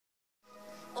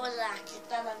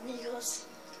Amigos,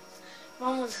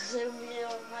 vamos a hacer un video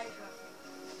en Minecraft.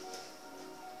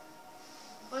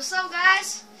 What's up,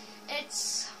 guys?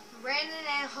 It's Brandon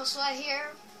and Josue here.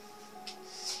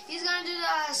 He's gonna do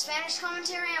the Spanish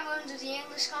commentary. I'm gonna do the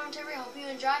English commentary. I hope you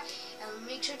enjoy, and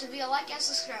make sure to be a like and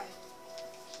subscribe.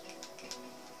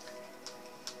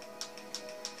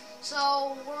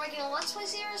 So we're making a Let's Play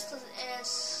series.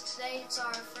 Today it's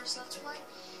our first Let's Play,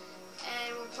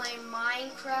 and we're playing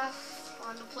Minecraft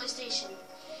on the PlayStation.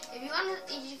 If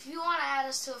you want to add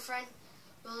us to a friend,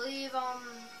 we'll leave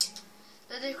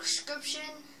the description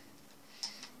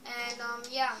and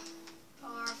yeah,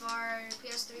 our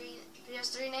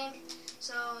PS3 name.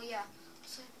 So yeah,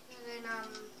 and then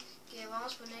que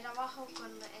vamos a poner abajo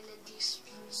en la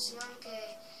descripción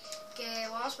que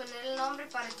vamos a poner el nombre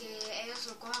para que ellos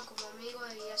lo cojan como amigo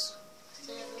y eso.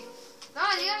 No,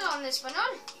 díganlo en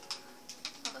español.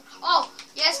 Oh,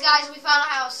 yes, guys, we found a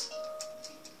house.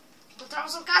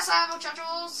 Encontramos en casa,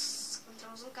 muchachos.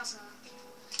 Encontramos en casa.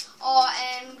 Oh,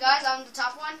 and guys, I'm the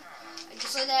top one. Yo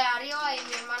soy de arriba y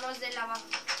mi hermano es de abajo.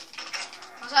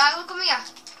 O sea, algo conmigo.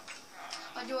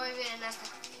 O yo voy a vivir en esta.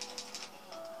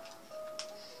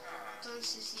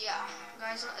 Entonces, yeah,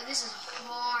 guys, this is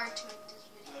hard to make this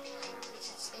video.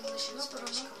 It's English and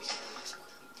Spanish.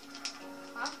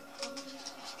 Huh?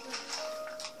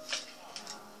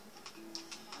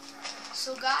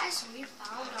 So, guys, we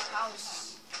found a house.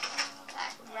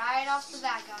 Right off the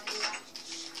bat,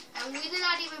 guys. And we did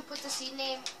not even put the seed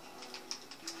name.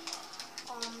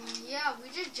 Yeah, we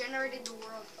just generated the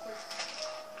world quick.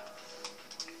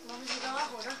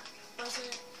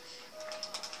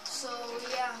 So,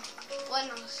 yeah.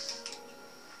 Bueno,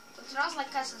 encontramos las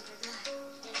casas, ¿verdad?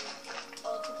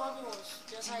 Ocupamos,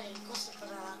 ya saben, cosas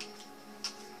para...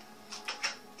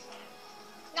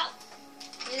 No.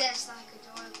 Y de esta que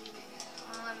yo voy a vivir.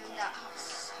 I'm living in that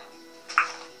house.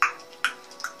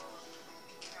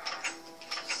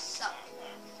 So,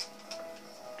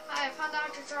 I found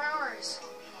out your drawers.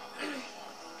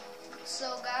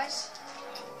 So, guys,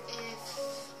 if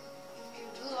you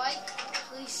do like,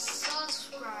 please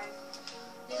subscribe.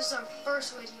 This is our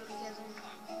first video together.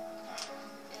 And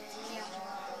yeah.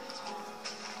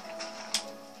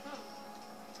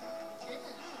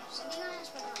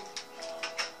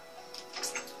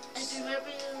 El primer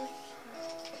video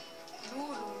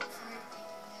duro.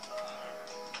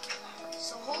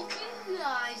 So hope you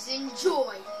guys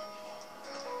enjoy.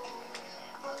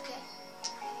 Okay.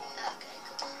 Okay,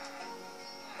 cool.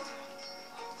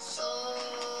 So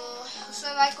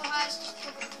va a coger esto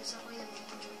porque empieza a cuidar.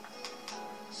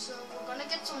 So we're gonna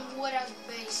get some wood as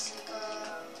basic.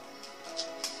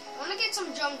 I'm gonna get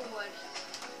some jungle wood.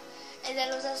 El de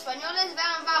los españoles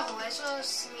vean abajo. Eso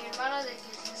es mi hermano de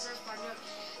que es español.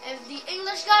 And the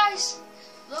English guys,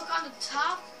 look on the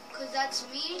top, cause that's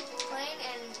me playing,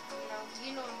 and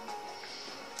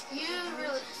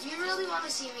you really want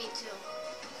to see me too.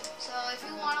 So if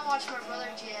you want to watch my brother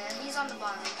Jay, he's on the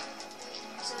bottom.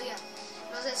 So yeah,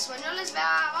 los españoles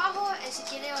vean abajo, y si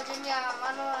quiere oír mi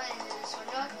hermano en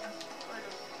español, bueno,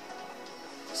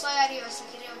 yo soy arriba si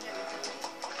quiere oírme también.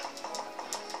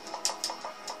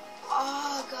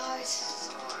 Oh guys, it's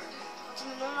hard.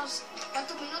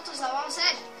 ¿Cuántos minutos la vamos a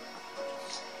hacer?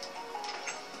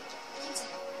 15.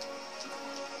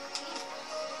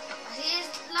 Así es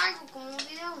largo como un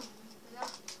video.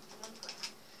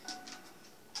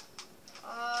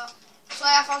 So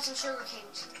I found some sugar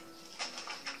canes.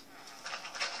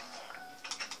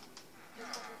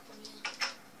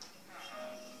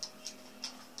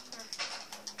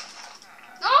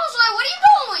 No, Zoe, what are you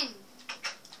doing?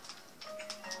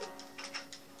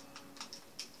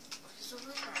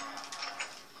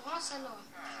 ¿Cómo hacerlo?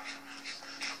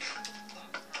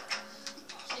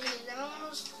 Sí, dame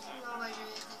unos... No, vaya.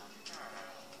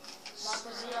 la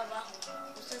cosilla abajo.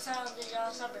 Usted sabe dónde ya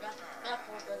vas a ver. Mira,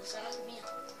 por donde está el mío.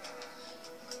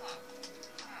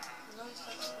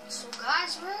 So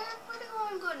guys, we're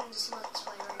going good in this Let's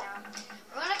Play right now.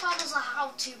 We're gonna call this a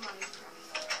how-to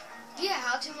Minecraft. Yeah,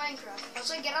 how-to Minecraft.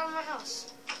 Also, get out of my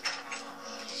house.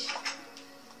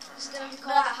 It's gonna be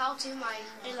called a how-to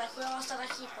Minecraft. La cueva va a estar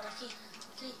aquí, por aquí.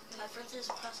 Aquí, al frente de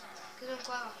su casa. ¿Qué es una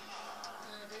cueva?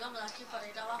 Digamos aquí para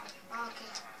ir abajo.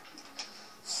 Okay.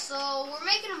 So we're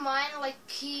making a mine like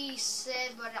he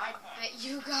said, but I bet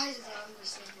you guys don't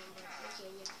understand him. Okay,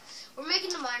 yeah. We're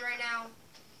making the mine right now.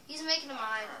 He's making a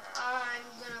mine. I'm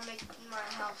gonna make my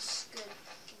house good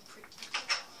and pretty.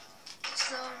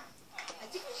 So I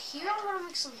think here I'm gonna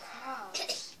make some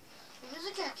crops.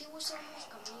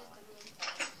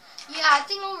 Yeah, I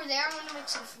think over there I'm gonna make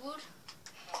some food.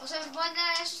 O sea, voy a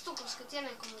dar esos tucos que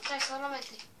tienen como 3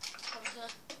 solamente.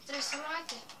 3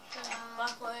 solamente. Va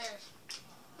a coger.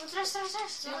 Tres.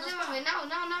 Sí, no Déjame, no.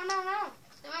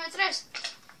 Déjame tres.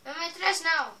 Dame tres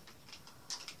now.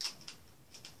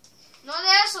 No de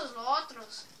esos, los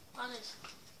otros. ¿Cuáles?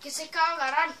 Que se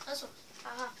cagarán. Eso.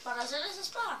 Ajá. Para hacer esa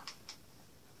espada.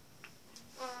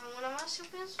 Una más, yo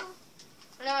pienso.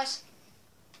 Una más.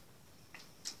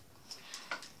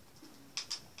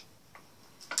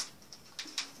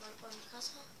 Voy para mi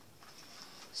casa.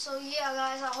 So yeah,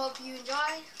 guys, I hope you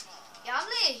enjoy. Y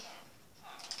hable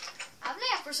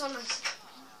a personas.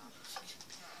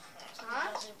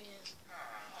 ¿Ah? Hacer videos.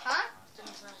 ¿Ah?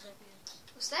 Tienes que hacer videos.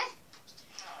 ¿Usted?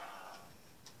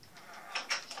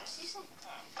 Sí, sí.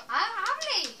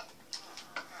 Hable.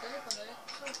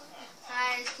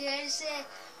 Es que dice,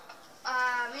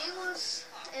 amigos,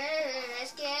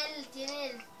 es que él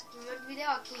tiene el primer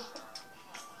video aquí.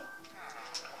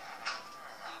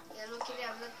 Y él no quiere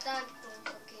hablar tanto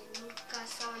porque nunca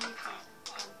estaba ni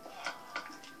tanto.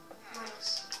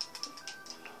 Vamos.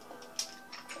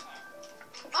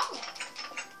 Oh.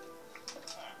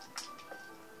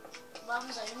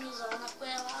 Vamos a irnos a una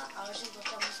cueva a ver si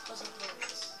encontramos cosas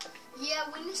nuevas. Yeah,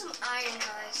 we need some iron,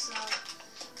 guys. So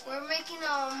we're making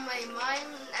a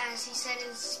mine, as he said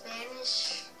in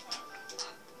Spanish,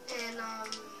 and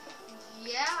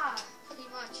yeah, pretty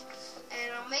much.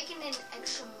 And I'm making an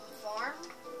extra farm.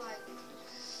 Like,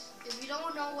 if you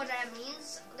don't know what that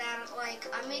means, that like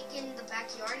I'm making the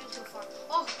backyard into a farm.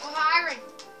 Oh, coja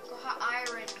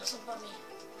iron. Eso para mí.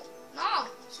 No,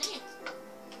 Sí.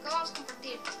 ¿qué vamos a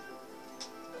compartir?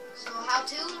 So how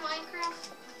to Minecraft?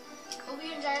 Hope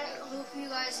you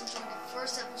guys enjoyed the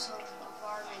first episode of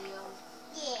our video.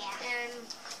 Yeah. And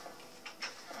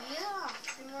yeah,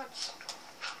 pretty much.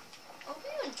 Hope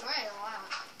you enjoy it a lot.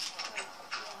 Like,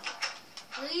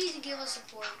 yeah. Please give us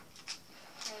support.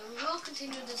 And we will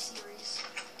continue this series.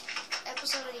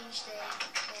 Episode each day.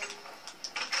 And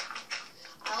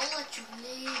I'll let you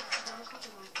live. Don't come to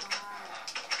my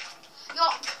fire. Yo!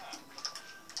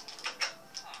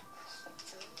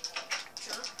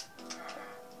 Sure.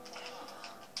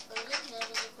 Pero ya no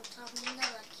encontramos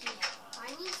nada aquí.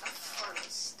 I need a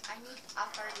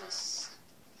furnace.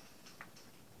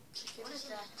 What is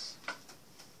that?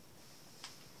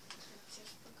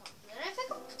 Did I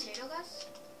pick up potato, guys?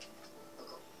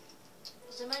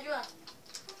 ¿Usted me ayuda?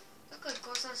 Look at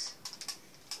cosas.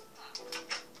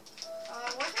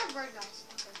 Where's my bird, guys?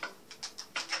 Okay, cool.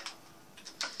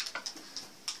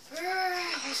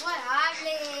 Josue,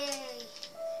 hable.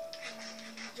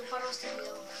 Yo paro este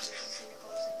video.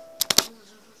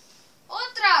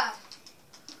 ¡Otra!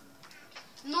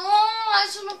 No,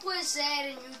 eso no puede ser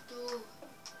en YouTube.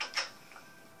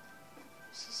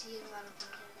 Sí, es malo.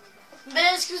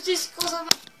 ¿Ves que usted dice cosas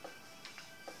más?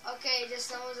 Ok, ya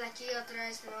estamos aquí otra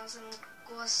vez. Tenemos que hacer una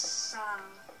cosa.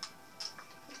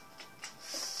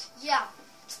 Ya.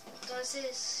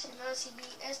 Entonces, no seguí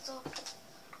esto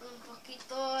un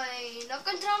poquito y no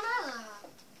encontré nada.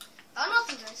 Oh,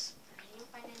 nothing, guys. I didn't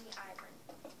find any iron.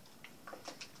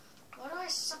 What do I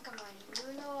suck at mining?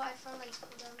 Even though I found like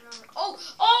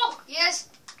Oh, yes,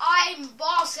 I'm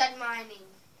boss at mining.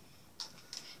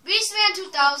 Beastman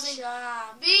 2000.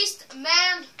 Ya.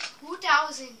 Beastman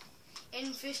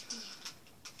 2050.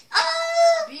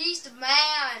 ¡Ah!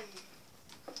 Beastman.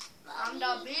 I'm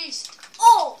the beast.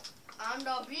 ¡Oh! I'm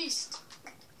the beast.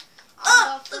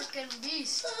 I'm the freaking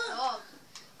beast. Dog.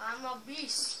 I'm a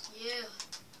beast. Yeah.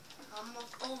 I'm a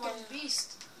Oh freaking my.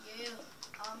 beast. Yeah.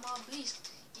 I'm a beast.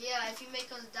 Yeah, if you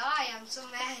make us die, I'm so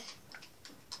mad.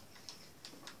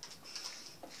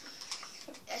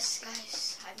 Yes,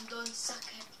 guys, I'm done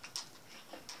sucking.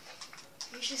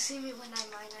 You should see me when I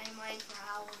mine for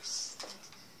hours.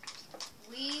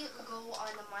 We go on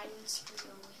a mining spree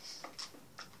always.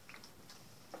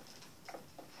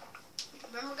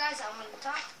 Remember, guys, I'm on the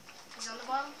top. He's on the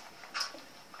bottom.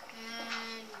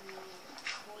 And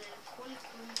cool.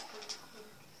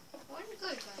 Going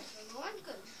good, guys. We're going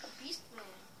good.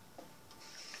 Beastman.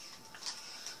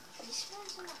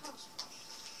 Beastman's in the house.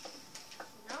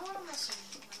 You don't want to mess with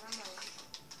me when I'm alone.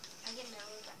 I get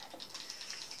never bad.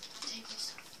 Take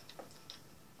this off.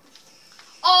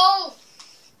 Oh!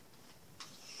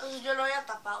 Eso yo lo había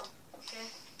tapado. Okay.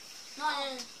 No,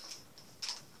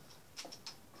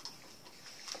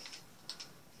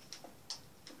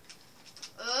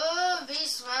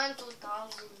 Beastman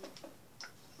 2000.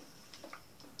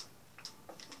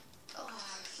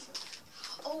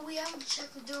 Oh, we haven't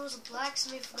checked if there was a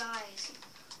blacksmith, guys.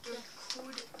 There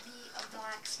could be a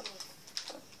blacksmith.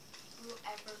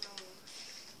 Whoever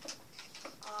knows.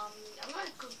 I'm gonna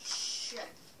go check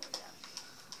for that.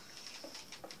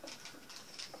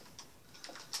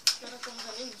 yo no tengo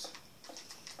salimos.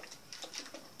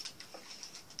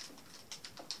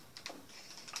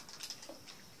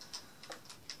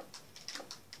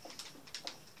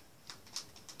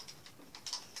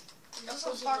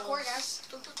 Parkour, guys.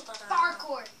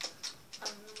 Parkour.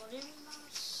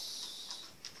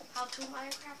 How to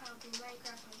Minecraft,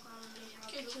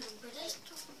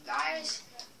 Guys,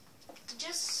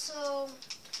 just so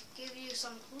give you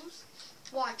some clues,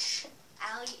 watch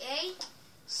Ali A,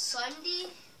 Sunday.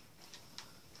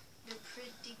 They're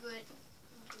pretty good.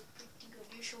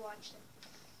 You should watch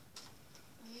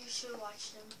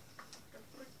them. They're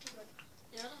pretty good.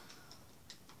 Yeah.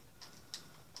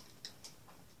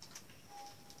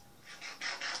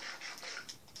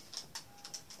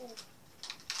 Oh.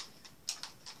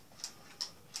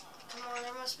 Come on,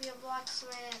 there must be a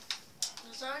blacksmith.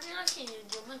 No sabes ni aquí,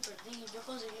 yo me perdí, yo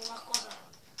conseguí más cosas.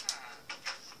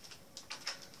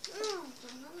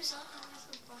 Pues no me sacan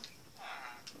ese pan.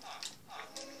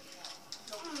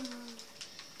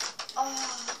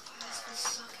 Oh, this is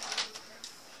suck at Minecraft.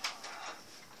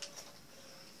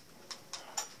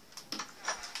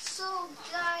 So,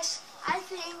 guys, I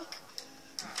think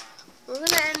we're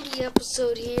gonna end the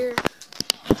episode here.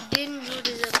 If you did enjoy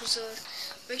this episode,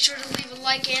 make sure to leave a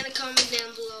like and a comment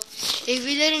down below. If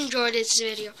you did enjoy this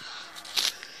video,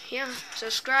 yeah,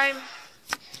 subscribe,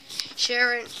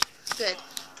 share it. Good.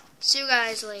 See you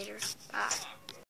guys later. Bye.